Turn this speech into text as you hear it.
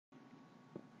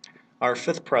Our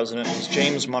fifth president was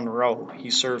James Monroe.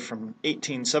 He served from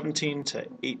 1817 to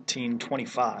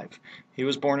 1825. He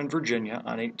was born in Virginia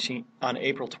on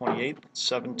April 28,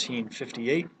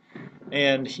 1758,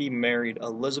 and he married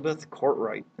Elizabeth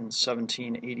Courtright in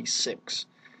 1786.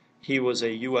 He was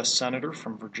a U.S. Senator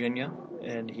from Virginia,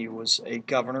 and he was a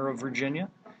governor of Virginia.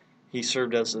 He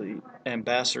served as the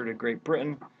ambassador to Great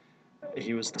Britain.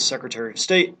 He was the Secretary of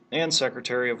State and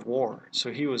Secretary of War,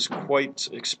 so he was quite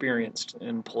experienced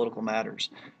in political matters,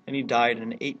 and he died in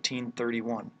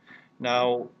 1831.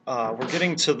 Now, we're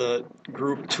getting to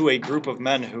a group of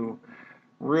men who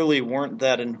really weren't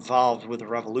that involved with the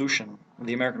Revolution,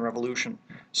 the American Revolution,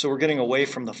 so we're getting away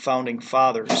from the Founding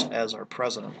Fathers as our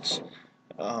presidents,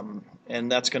 and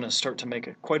that's going to start to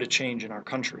make quite a change in our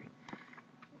country.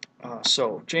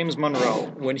 So, James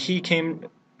Monroe, when he came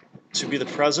to be the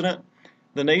president,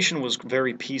 the nation was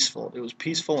very peaceful. It was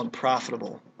peaceful and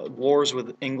profitable. Wars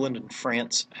with England and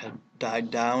France had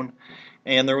died down,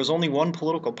 and there was only one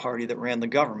political party that ran the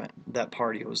government. That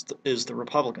party is the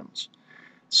Republicans.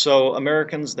 So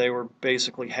Americans, they were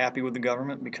basically happy with the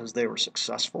government because they were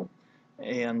successful,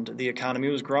 and the economy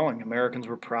was growing. Americans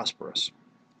were prosperous.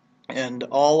 And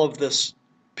all of this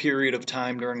period of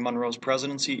time during Monroe's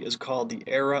presidency is called the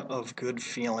era of good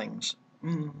feelings.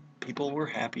 People were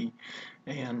happy,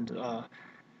 and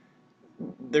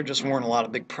there just weren't a lot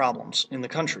of big problems in the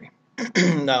country.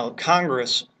 Now,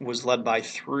 Congress was led by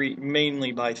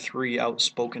mainly by three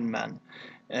outspoken men,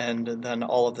 and then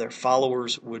all of their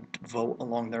followers would vote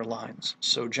along their lines.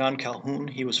 So John Calhoun,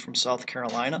 he was from South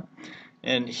Carolina,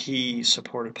 and he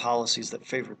supported policies that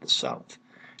favored the South.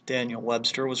 Daniel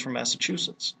Webster was from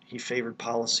Massachusetts. He favored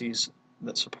policies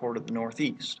that supported the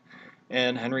Northeast.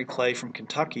 And Henry Clay from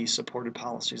Kentucky supported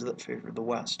policies that favored the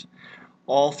West.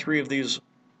 All three of these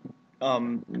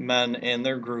men and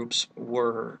their groups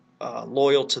were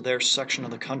loyal to their section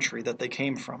of the country that they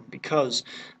came from because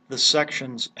the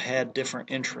sections had different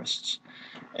interests.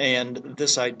 And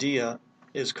this idea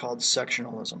is called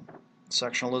sectionalism.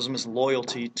 Sectionalism is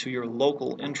loyalty to your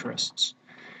local interests.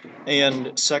 And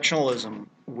sectionalism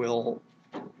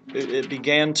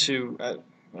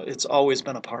it's always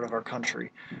been a part of our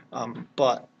country,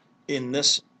 but in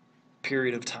this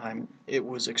period of time, it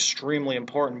was extremely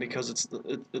important because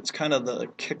it's kind of the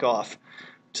kickoff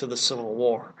to the Civil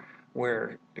War,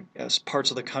 where as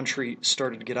parts of the country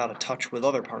started to get out of touch with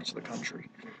other parts of the country.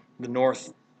 The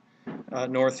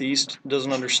Northeast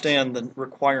doesn't understand the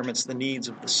requirements, the needs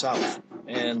of the South,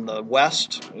 and the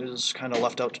West is kind of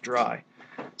left out to dry.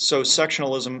 So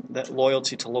sectionalism, that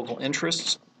loyalty to local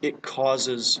interests, it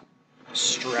causes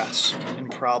stress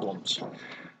and problems.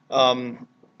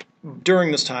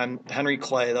 During this time, Henry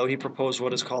Clay, though, he proposed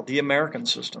what is called the American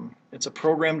system. It's a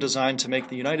program designed to make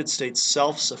the United States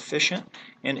self-sufficient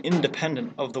and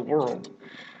independent of the world.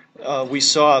 We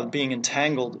saw being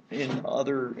entangled in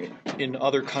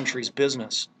other countries'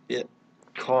 business. It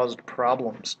caused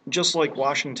problems, just like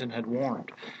Washington had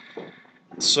warned.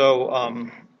 So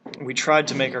we tried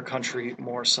to make our country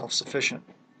more self-sufficient.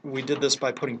 We did this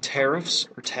by putting tariffs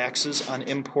or taxes on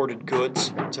imported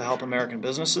goods to help American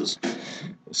businesses.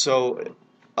 So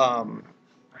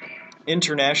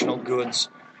international goods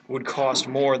would cost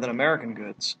more than American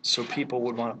goods, so people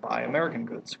would want to buy American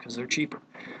goods because they're cheaper.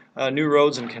 New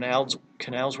roads and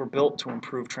canals were built to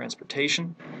improve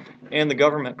transportation, and the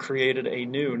government created a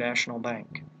new national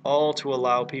bank, all to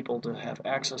allow people to have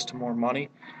access to more money,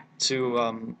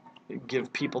 to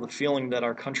give people the feeling that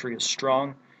our country is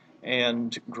strong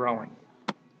and growing.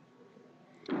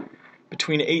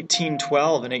 Between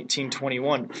 1812 and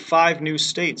 1821, 5 new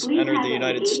states entered the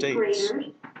United States.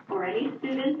 Or any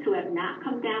students who have not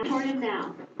come down toward him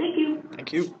now. Thank you.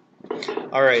 Thank you.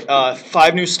 All right,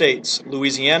 5 new states,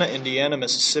 Louisiana, Indiana,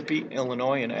 Mississippi,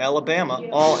 Illinois, and Alabama,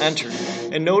 all entered.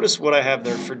 And notice what I have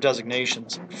there for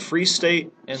designations: free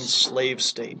state and slave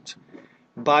state.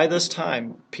 By this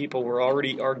time, people were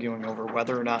already arguing over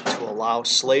whether or not to allow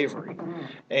slavery,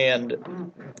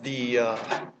 and the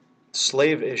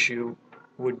slave issue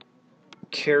would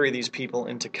carry these people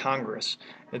into Congress,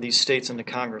 these states into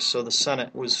Congress. So the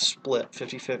Senate was split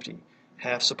 50-50.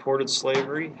 Half supported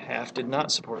slavery, half did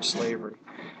not support slavery.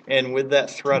 And with that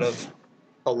threat of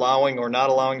allowing or not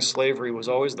allowing slavery was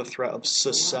always the threat of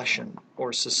secession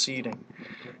or seceding,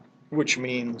 which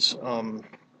means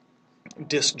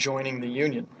disjoining the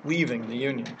Union, leaving the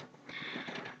Union.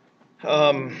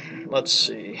 Let's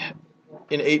see.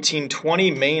 In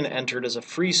 1820, Maine entered as a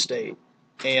free state,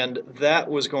 and that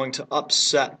was going to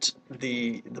upset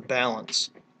the balance.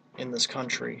 in this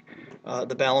country,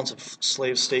 the balance of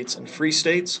slave states and free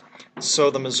states.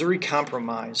 So the Missouri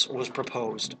Compromise was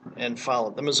proposed and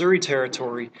followed. The Missouri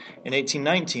Territory in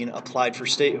 1819 applied for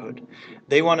statehood.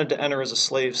 They wanted to enter as a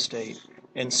slave state,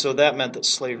 and so that meant that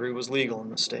slavery was legal in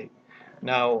the state.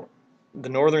 Now, the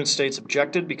northern states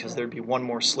objected because there'd be one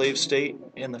more slave state,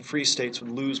 and the free states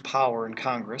would lose power in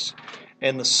Congress.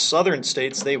 And the southern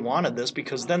states, they wanted this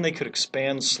because then they could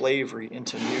expand slavery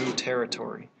into new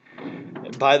territory.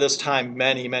 And by this time,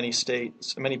 many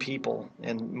states, many people,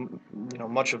 and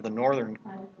much of the northern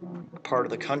part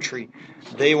of the country,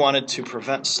 they wanted to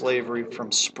prevent slavery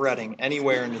from spreading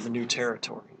anywhere into the new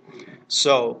territory.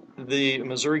 So the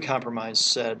Missouri Compromise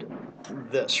said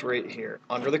this right here.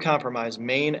 Under the Compromise,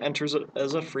 Maine enters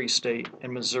as a free state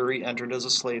and Missouri entered as a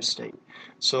slave state.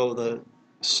 So the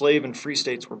slave and free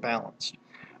states were balanced.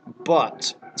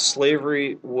 But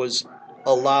slavery was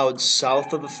allowed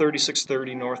south of the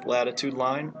 3630 north latitude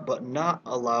line, but not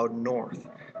allowed north.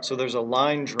 So there's a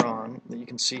line drawn that you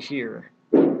can see here,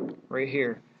 right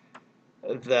here,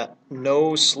 that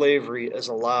no slavery is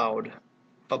allowed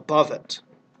above it,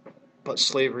 but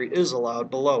slavery is allowed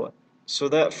below it. So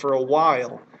that for a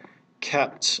while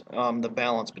kept the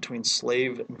balance between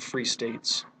slave and free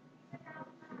states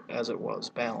as it was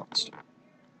balanced.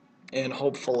 And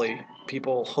hopefully,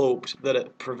 people hoped that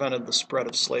it prevented the spread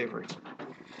of slavery.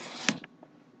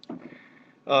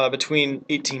 Between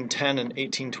 1810 and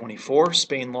 1824,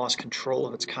 Spain lost control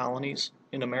of its colonies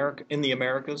in the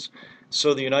Americas.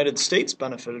 So the United States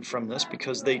benefited from this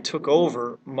because they took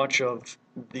over much of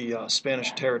the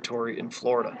Spanish territory in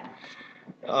Florida.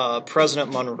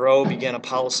 President Monroe began a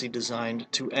policy designed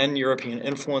to end European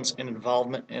influence and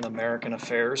involvement in American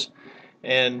affairs.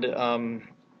 And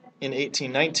in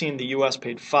 1819, the U.S.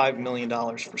 paid $5 million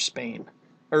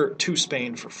to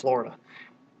Spain for Florida,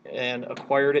 and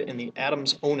acquired it in the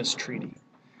Adams-Onis Treaty.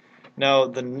 Now,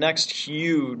 the next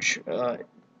huge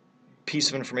piece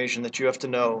of information that you have to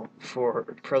know for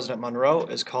President Monroe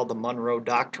is called the Monroe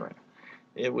Doctrine.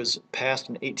 It was passed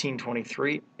in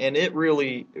 1823, and it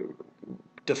really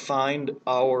defined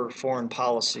our foreign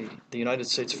policy, the United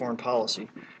States foreign policy,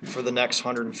 for the next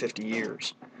 150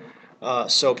 years.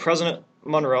 So President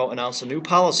Monroe announced a new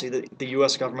policy that the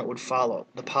U.S. government would follow.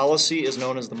 The policy is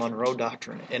known as the Monroe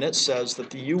Doctrine, and it says that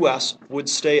the U.S. would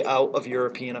stay out of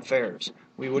European affairs.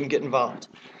 We wouldn't get involved,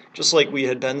 just like we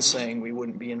had been saying we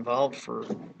wouldn't be involved for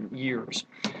years.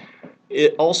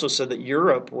 It also said that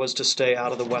Europe was to stay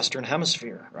out of the Western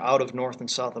Hemisphere, or out of North and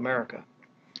South America.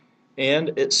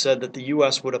 And it said that the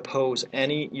U.S. would oppose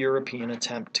any European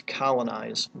attempt to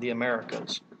colonize the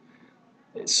Americas.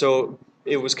 So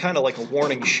it was kind of like a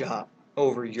warning shot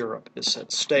over Europe. It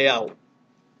said, stay out.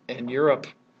 And Europe,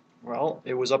 well,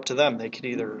 it was up to them. They could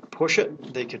either push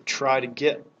it, they could try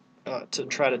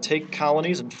to take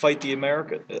colonies and fight the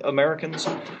Americans,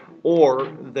 or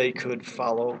they could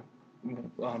follow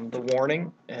the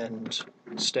warning and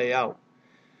stay out.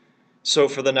 So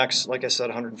for the next, like I said,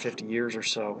 150 years or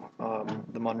so,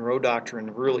 the Monroe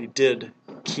Doctrine really did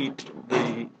keep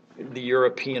the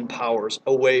European powers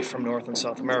away from North and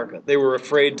South America. They were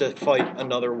afraid to fight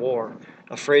another war,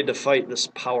 afraid to fight this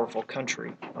powerful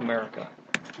country, America.